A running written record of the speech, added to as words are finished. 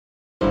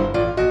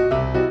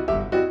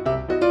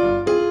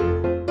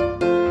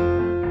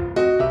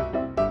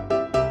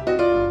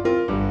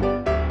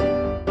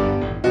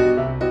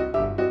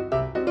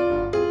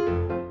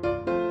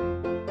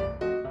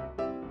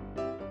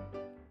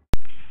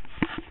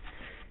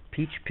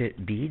Peach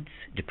Pit beads,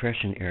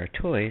 Depression-era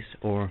toys,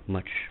 or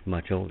much,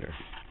 much older?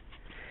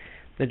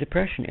 The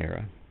Depression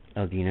era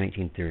of the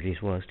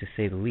 1930s was, to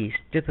say the least,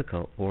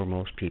 difficult for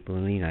most people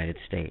in the United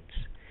States.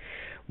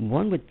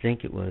 One would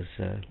think it was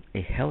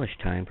a hellish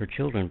time for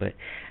children, but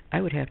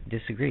I would have to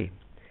disagree.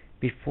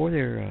 Before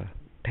their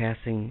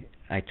passing,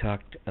 I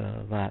talked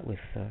a lot with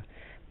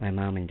my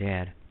mom and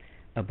dad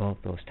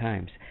about those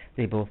times.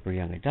 They both were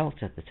young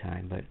adults at the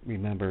time, but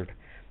remembered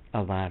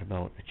a lot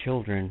about the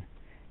children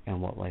and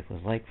what life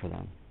was like for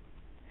them.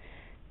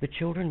 The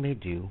children made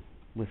do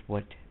with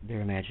what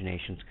their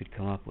imaginations could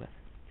come up with,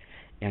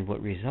 and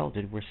what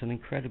resulted were some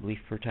incredibly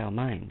fertile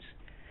minds.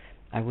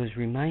 I was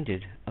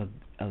reminded of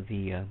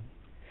the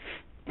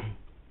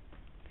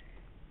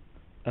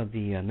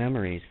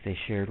memories they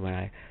shared when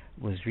I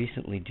was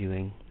recently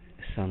doing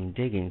some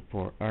digging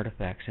for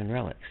artifacts and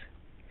relics.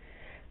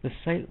 The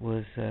site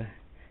was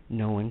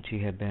known to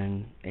have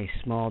been a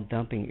small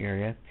dumping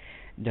area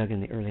dug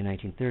in the early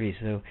 1930s,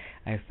 so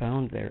I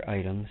found their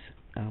items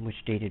which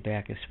dated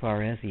back as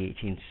far as the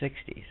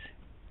 1860s.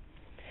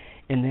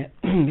 In that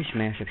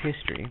mishmash of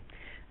history,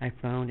 I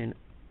found an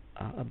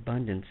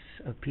abundance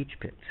of peach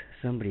pits.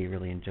 Somebody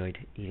really enjoyed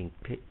eating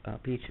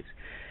peaches,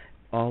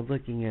 all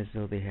looking as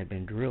though they had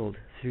been drilled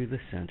through the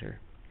center.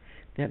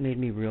 That made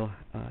me real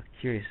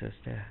curious as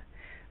to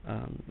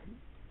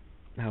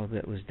how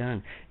that was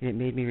done. And it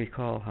made me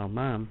recall how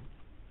Mom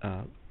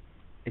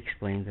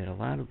explained that a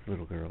lot of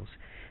little girls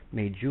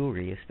made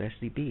jewelry,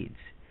 especially beads.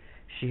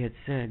 She had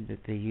said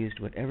that they used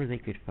whatever they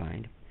could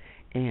find,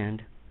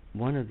 and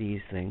one of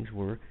these things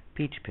were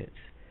peach pits.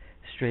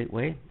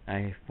 Straightway,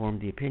 I formed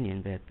the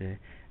opinion that the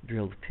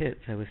drilled pits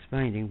I was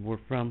finding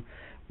were from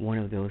one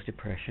of those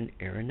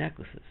Depression-era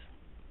necklaces.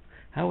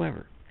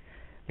 However,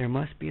 there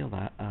must be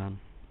allowed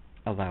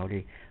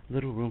a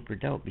little room for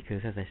doubt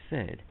because, as I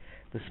said,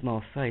 the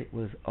small site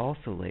was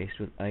also laced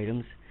with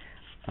items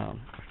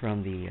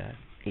from the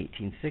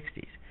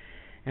 1860s.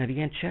 And I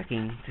began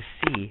checking to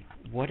see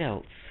what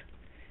else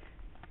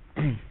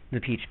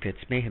the peach pits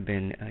may have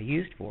been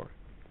used for.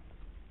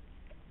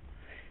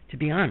 To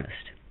be honest,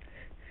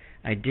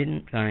 I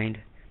didn't find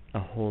a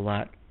whole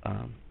lot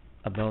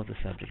about the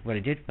subject. What I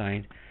did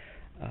find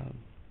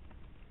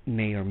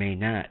may or may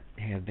not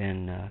have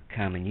been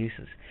common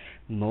uses.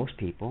 Most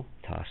people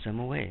tossed them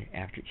away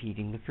after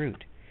eating the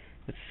fruit,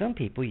 but some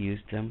people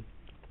used them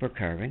for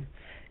carving,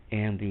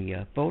 and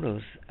the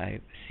photos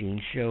I've seen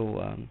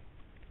show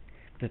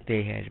that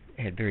they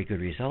had very good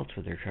results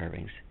with their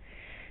carvings.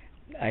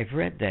 I've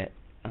read that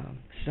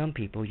some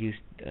people used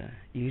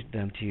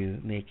them to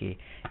make a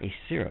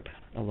syrup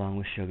along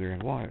with sugar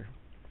and water.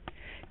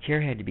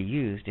 Care had to be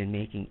used in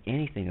making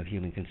anything of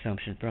human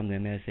consumption from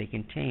them, as they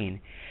contain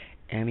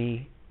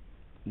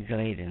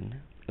amygdalin,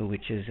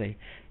 which is a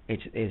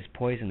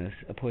poisonous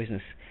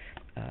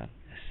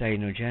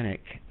cyanogenic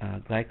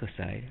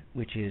glycoside,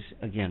 which is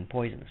again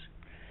poisonous.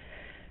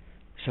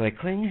 So I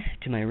cling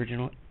to my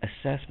original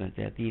assessment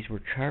that these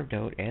were carved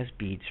out as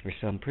beads for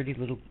some pretty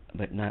little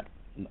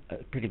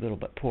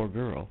but poor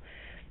girl,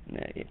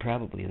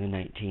 probably in the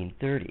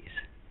 1930s.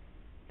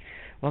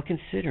 While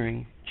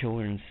considering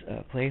children's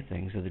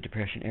playthings of the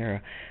Depression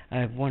era, I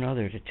have one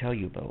other to tell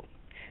you about.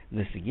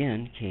 This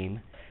again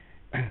came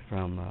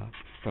from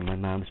my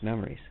mom's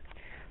memories.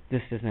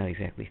 This does not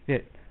exactly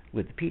fit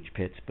with the peach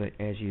pits, but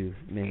you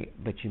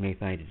may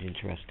find it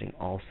interesting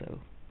also.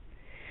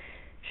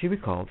 She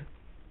recalled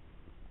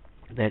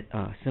that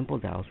simple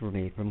dolls were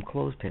made from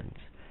clothespins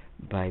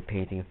by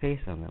painting a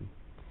face on them.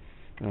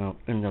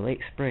 In the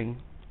late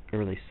spring,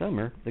 early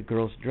summer, the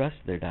girls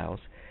dressed their dolls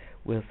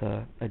with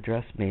a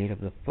dress made of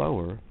the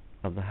flower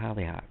of the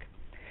hollyhock.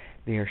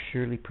 They are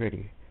surely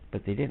pretty,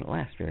 but they didn't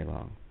last very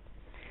long.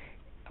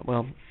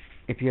 Well,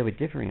 if you have a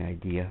differing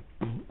idea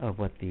of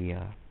what the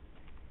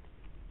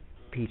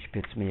peach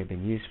pits may have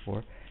been used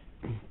for,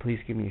 please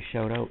give me a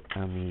shout out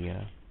on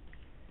the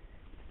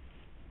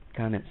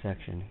comment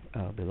section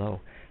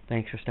below.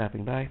 Thanks for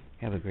stopping by.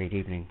 Have a great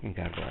evening, and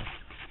God bless.